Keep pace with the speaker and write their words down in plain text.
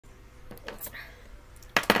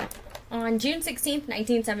On June 16th,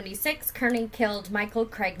 1976, Kearney killed Michael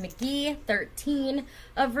Craig McGee, 13,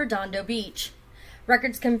 of Redondo Beach.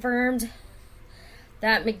 Records confirmed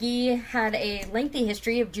that McGee had a lengthy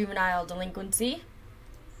history of juvenile delinquency.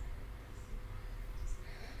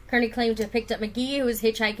 Kearney claimed to have picked up McGee, who was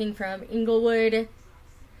hitchhiking from Inglewood.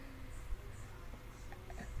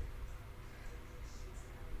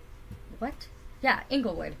 What? Yeah,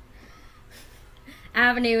 Inglewood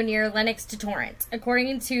Avenue near Lenox to Torrance.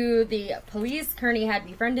 According to the police, Kearney had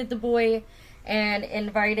befriended the boy and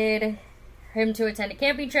invited him to attend a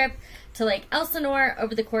camping trip to Lake Elsinore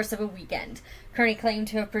over the course of a weekend. Kearney claimed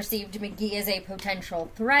to have perceived McGee as a potential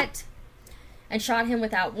threat and shot him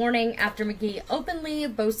without warning after McGee openly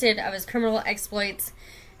boasted of his criminal exploits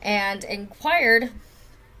and inquired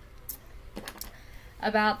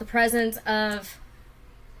about the presence of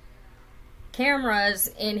cameras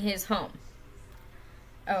in his home.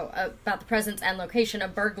 About the presence and location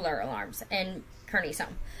of burglar alarms in Kearney's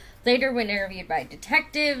home. Later, when interviewed by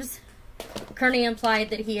detectives, Kearney implied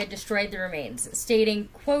that he had destroyed the remains, stating,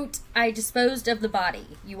 quote, "I disposed of the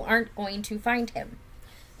body. You aren't going to find him."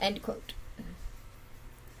 End quote.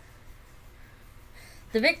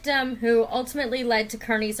 The victim, who ultimately led to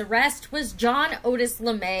Kearney's arrest, was John Otis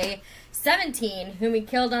LeMay, 17, whom he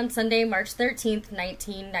killed on Sunday, March 13th,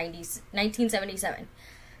 1977.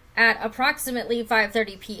 At approximately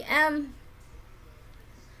 5:30 p.m.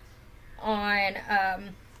 on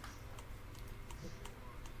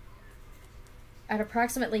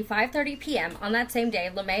that same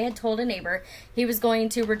day, LeMay had told a neighbor he was going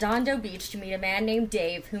to Redondo Beach to meet a man named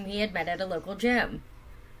Dave, whom he had met at a local gym.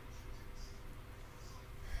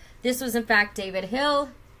 This was, in fact, David Hill,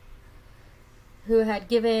 who had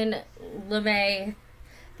given LeMay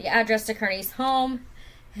the address to Kearney's home.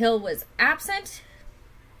 Hill was absent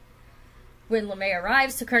when LeMay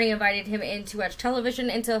arrived, so Kearney invited him in to watch television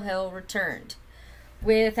until Hill returned.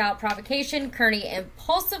 Without provocation, Kearney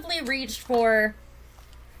impulsively reached for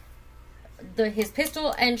his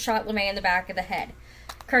pistol and shot LeMay in the back of the head.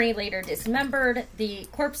 Kearney later dismembered the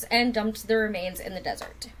corpse and dumped the remains in the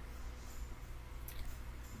desert.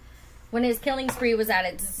 When his killing spree was at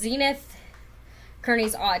its zenith,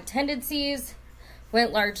 Kearney's odd tendencies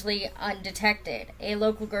went largely undetected. A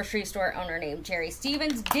local grocery store owner named Jerry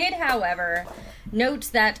Stevens did, however,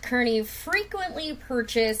 note that Kearney frequently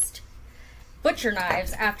purchased butcher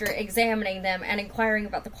knives after examining them and inquiring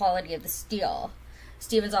about the quality of the steel.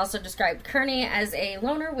 Stevens also described Kearney as a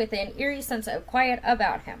loner with an eerie sense of quiet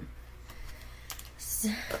about him.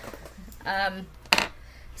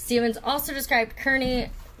 Stevens also described Kearney's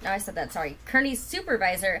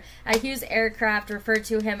supervisor at Hughes Aircraft referred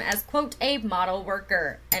to him as, quote, "a model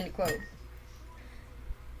worker," end quote.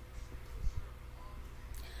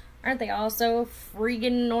 Aren't they all so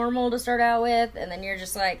freaking normal to start out with? And then you're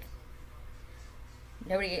just like,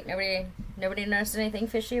 nobody noticed anything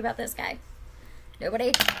fishy about this guy?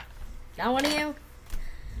 Nobody? Not one of you?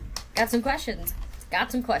 Got some questions.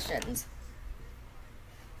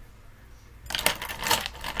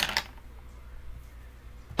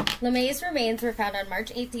 LeMay's remains were found on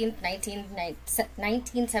March 18th,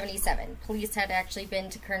 1977. Police had actually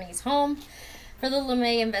been to Kearney's home for the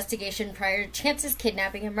LeMay investigation prior to Chance's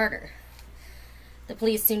kidnapping and murder. The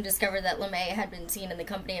police soon discovered that LeMay had been seen in the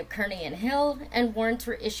company of Kearney and Hill, and warrants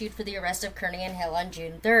were issued for the arrest of Kearney and Hill on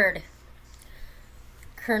June 3rd.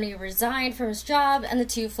 Kearney resigned from his job, and the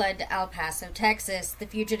two fled to El Paso, Texas. The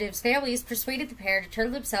fugitives' families persuaded the pair to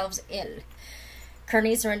turn themselves in.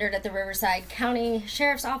 Kearney surrendered at the Riverside County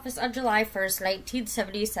Sheriff's Office on July 1st,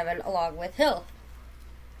 1977, along with Hill.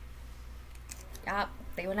 Yep,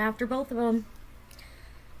 they went after both of them.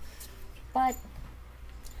 But,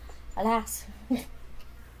 alas,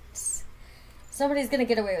 somebody's gonna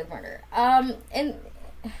get away with murder.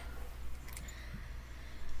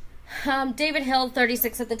 David Hill,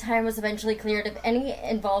 36 at the time, was eventually cleared of any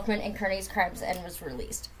involvement in Kearney's crimes and was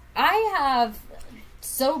released. I have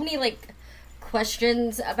so many,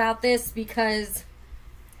 questions about this because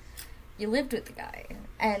you lived with the guy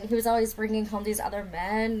and he was always bringing home these other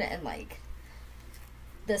men, and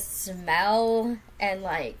the smell and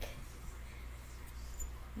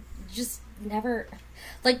just never,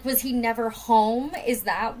 was he never home? Is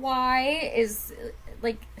that why? I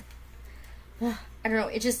don't know,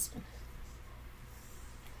 it just,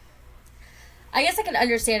 I guess I could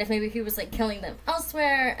understand if maybe he was killing them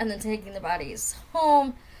elsewhere and then taking the bodies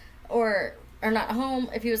home, or not home,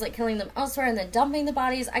 if he was killing them elsewhere and then dumping the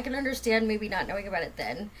bodies. I can understand maybe not knowing about it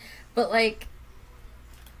then, but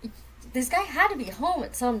this guy had to be home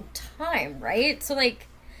at some time, right? So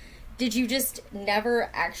did you just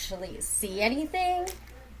never actually see anything?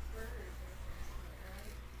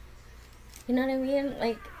 You know what I mean?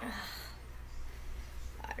 Like,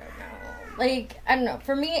 I don't know. Like, I don't know.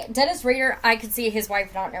 For me, Dennis Rader, I could see his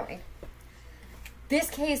wife not knowing. This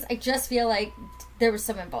case, I just feel like there was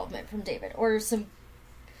some involvement from David, or some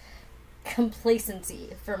complacency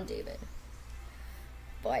from David.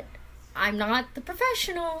 But I'm not the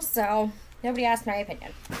professional, so nobody asked my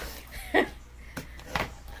opinion.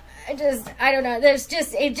 I don't know.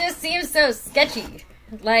 It just seems so sketchy.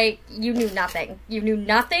 Like, you knew nothing. You knew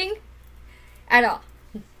nothing at all.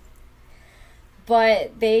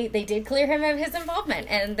 But they did clear him of his involvement,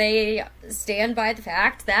 and they stand by the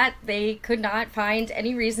fact that they could not find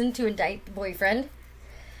any reason to indict the boyfriend.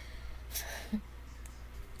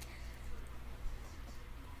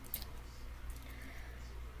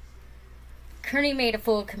 Kearney made a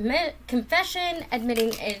full confession,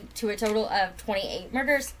 admitting to a total of 28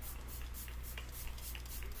 murders,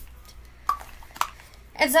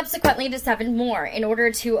 and subsequently to 7 more. In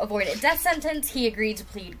order to avoid a death sentence, he agreed to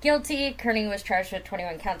plead guilty. Kearney was charged with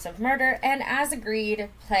 21 counts of murder, and as agreed,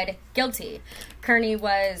 pled guilty. Kearney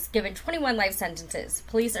was given 21 life sentences.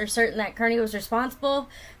 Police are certain that Kearney was responsible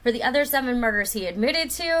for the other 7 murders he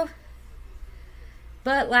admitted to,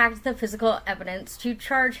 but lacked the physical evidence to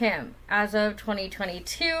charge him. As of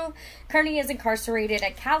 2022, Kearney is incarcerated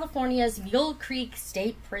at California's Mule Creek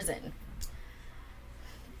State Prison.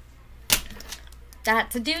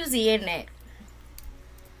 That's a doozy, isn't it?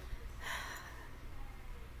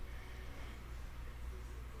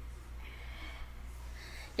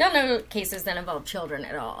 Y'all know cases that involve children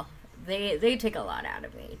at all. They take a lot out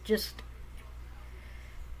of me. Just...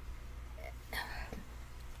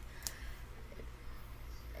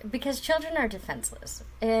 because children are defenseless.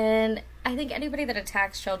 And I think anybody that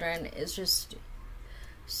attacks children is just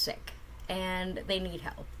sick. And they need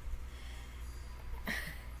help.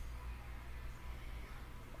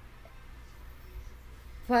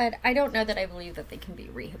 But I don't know that I believe that they can be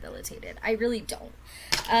rehabilitated. I really don't.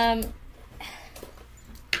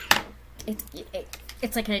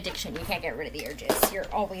 It's like an addiction. You can't get rid of the urges. You're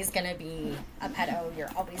always going to be a pedo.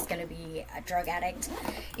 You're always going to be a drug addict.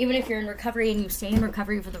 Even if you're in recovery and you stay in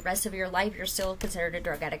recovery for the rest of your life, you're still considered a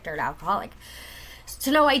drug addict or an alcoholic.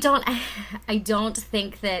 So no, I don't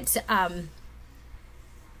think that, I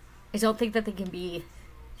don't think that they can be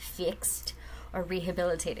fixed or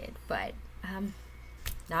rehabilitated. But,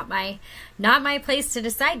 not my place to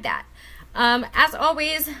decide that. As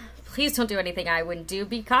always, please don't do anything I wouldn't do.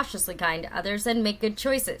 Be cautiously kind to others and make good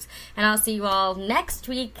choices. And I'll see you all next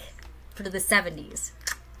week for the 70s.